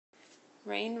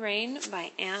Rain, Rain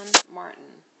by Anne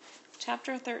Martin.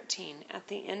 Chapter 13. At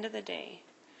the End of the Day.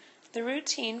 The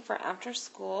routine for after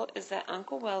school is that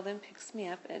Uncle Weldon picks me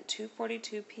up at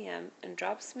 2:42 p.m. and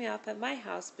drops me off at my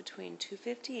house between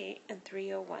 2:58 and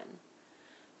 3:01.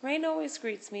 Rain always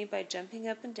greets me by jumping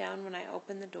up and down when I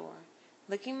open the door,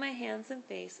 licking my hands and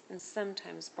face, and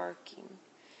sometimes barking.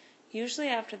 Usually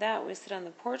after that we sit on the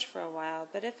porch for a while,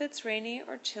 but if it's rainy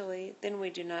or chilly, then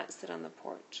we do not sit on the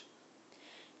porch.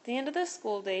 The end of the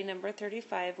school day, number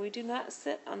 35, we do not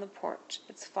sit on the porch.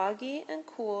 It's foggy and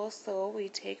cool, so we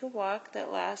take a walk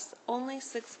that lasts only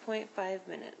 6.5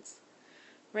 minutes.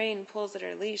 Rain pulls at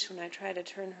her leash when I try to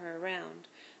turn her around,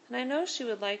 and I know she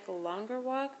would like a longer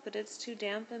walk, but it's too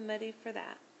damp and muddy for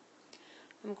that.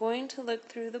 I'm going to look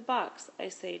through the box, I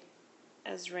say,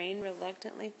 as Rain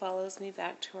reluctantly follows me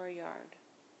back to our yard.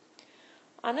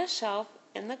 On a shelf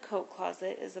in the coat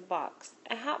closet is a box,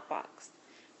 a hat box.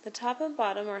 The top and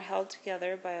bottom are held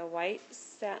together by a white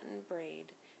satin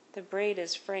braid. The braid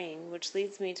is fraying, which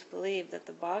leads me to believe that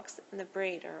the box and the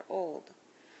braid are old.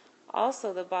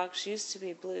 Also, the box used to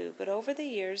be blue, but over the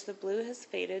years the blue has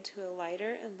faded to a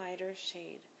lighter and lighter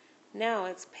shade. Now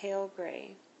it's pale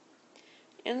gray.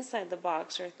 Inside the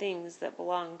box are things that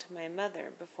belonged to my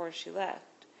mother before she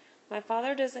left. My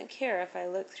father doesn't care if I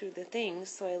look through the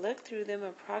things, so I look through them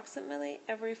approximately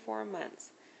every 4 months.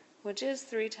 Which is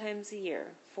 3 times a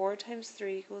year. 4 times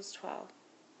 3 equals 12.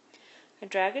 I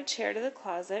drag a chair to the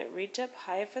closet, reach up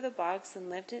high for the box,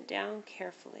 and lift it down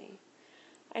carefully.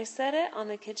 I set it on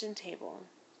the kitchen table.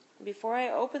 Before I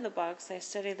open the box, I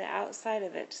study the outside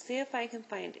of it to see if I can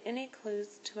find any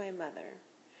clues to my mother.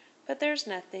 But there's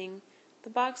nothing.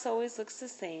 The box always looks the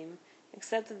same,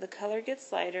 except that the color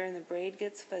gets lighter and the braid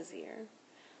gets fuzzier.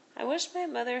 I wish my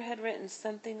mother had written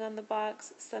something on the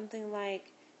box, something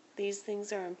like, "These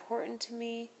things are important to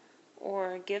me,"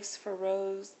 or "Gifts for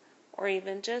Rose," or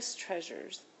even just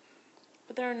 "Treasures."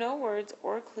 But there are no words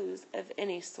or clues of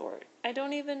any sort. I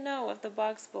don't even know if the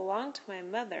box belonged to my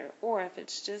mother, or if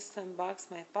it's just some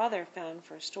box my father found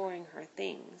for storing her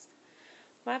things.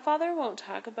 My father won't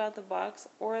talk about the box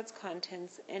or its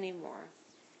contents any more.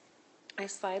 I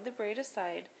slide the braid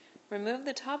aside, remove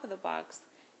the top of the box,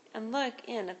 and look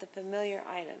in at the familiar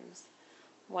items.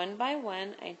 One by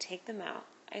one, I take them out.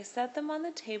 I set them on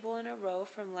the table in a row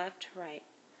from left to right.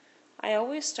 I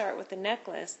always start with the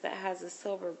necklace that has a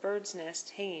silver bird's nest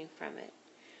hanging from it.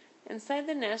 Inside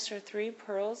the nest are 3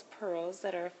 pearls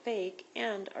that are fake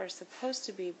and are supposed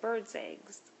to be birds'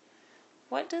 eggs.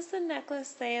 What does the necklace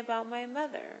say about my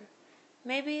mother?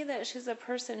 Maybe that she's a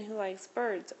person who likes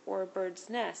birds, or birds'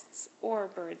 nests, or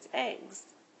birds' eggs.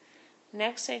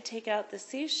 Next I take out the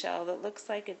seashell that looks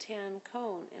like a tan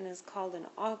cone and is called an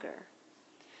auger.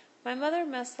 My mother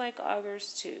must like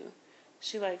augers too.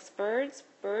 She likes birds,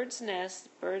 birds' nests,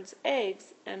 birds'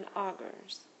 eggs, and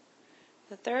augers.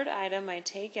 The third item I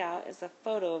take out is a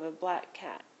photo of a black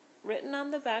cat. Written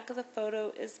on the back of the photo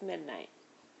is midnight.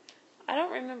 I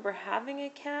don't remember having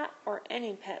a cat or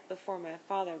any pet before my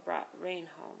father brought Rain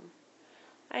home.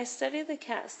 I study the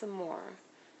cat some more.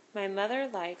 My mother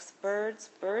likes birds,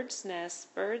 birds' nests,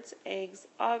 birds' eggs,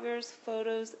 augers,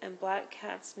 photos, and black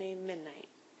cats named Midnight.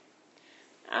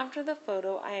 After the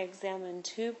photo, I examine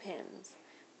 2 pins.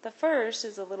 The first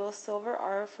is a little silver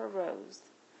R for Rose.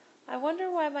 I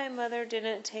wonder why my mother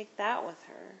didn't take that with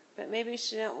her, but maybe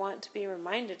she didn't want to be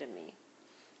reminded of me.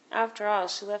 After all,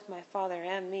 she left my father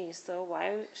and me, so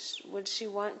why would she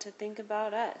want to think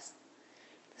about us?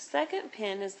 The second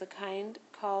pin is the kind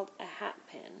called a hat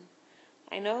pin.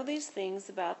 I know these things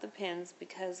about the pins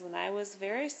because when I was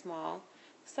very small,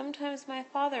 sometimes my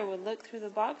father would look through the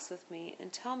box with me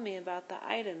and tell me about the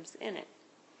items in it.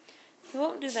 He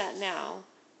won't do that now,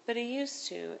 but he used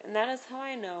to, and that is how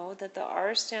I know that the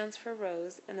R stands for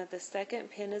Rose and that the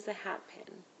second pin is a hat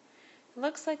pin. It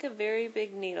looks like a very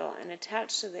big needle, and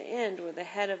attached to the end where the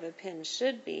head of a pin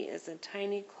should be is a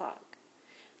tiny clock.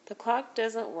 The clock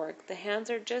doesn't work, the hands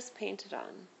are just painted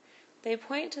on. They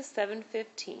point to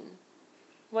 7:15.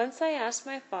 Once I asked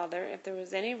my father if there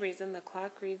was any reason the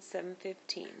clock reads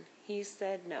 7:15. He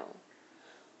said no.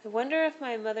 I wonder if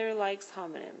my mother likes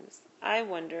homonyms. I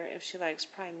wonder if she likes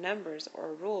prime numbers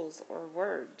or rules or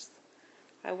words.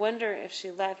 I wonder if she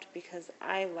left because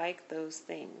I like those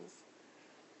things.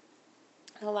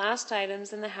 The last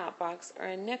items in the hat box are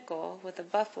a nickel with a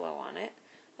buffalo on it,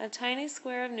 a tiny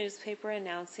square of newspaper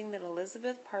announcing that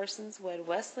Elizabeth Parsons wed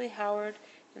Wesley Howard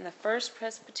in the First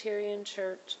Presbyterian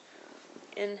Church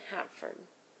in Hartford,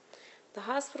 the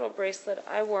hospital bracelet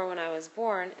I wore when I was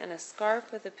born, and a scarf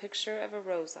with a picture of a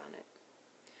rose on it.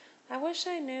 I wish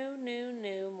I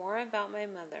knew more about my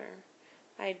mother.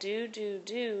 I do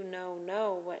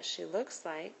know what she looks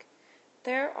like.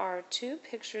 There are 2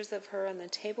 pictures of her on the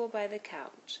table by the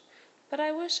couch, but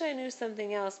I wish I knew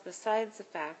something else besides the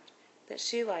fact that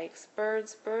she likes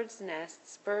birds, birds'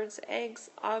 nests, birds'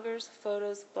 eggs, augurs,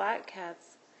 photos, black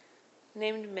cats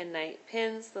named Midnight,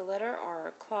 pins, the letter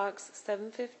R, clocks,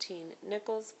 7:15,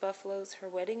 nickels, buffaloes, her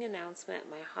wedding announcement,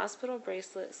 my hospital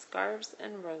bracelet, scarves,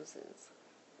 and roses.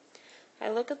 I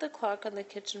look at the clock on the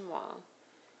kitchen wall.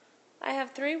 I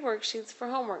have 3 worksheets for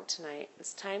homework tonight.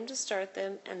 It's time to start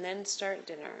them and then start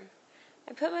dinner.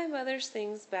 I put my mother's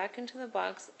things back into the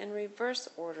box in reverse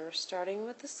order, starting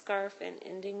with the scarf and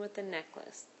ending with the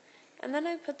necklace. And then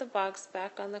I put the box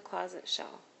back on the closet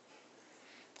shelf.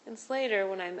 It's later,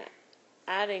 when I'm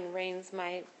adding Rain's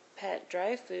My Pet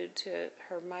dry food to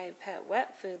her My Pet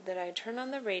wet food, that I turn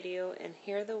on the radio and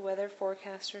hear the weather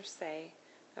forecaster say,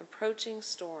 "Approaching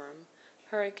storm.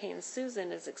 Hurricane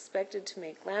Susan is expected to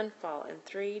make landfall in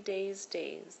 3 days,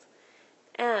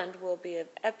 and will be of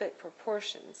epic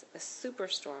proportions, a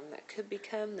superstorm that could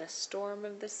become the storm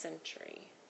of the century."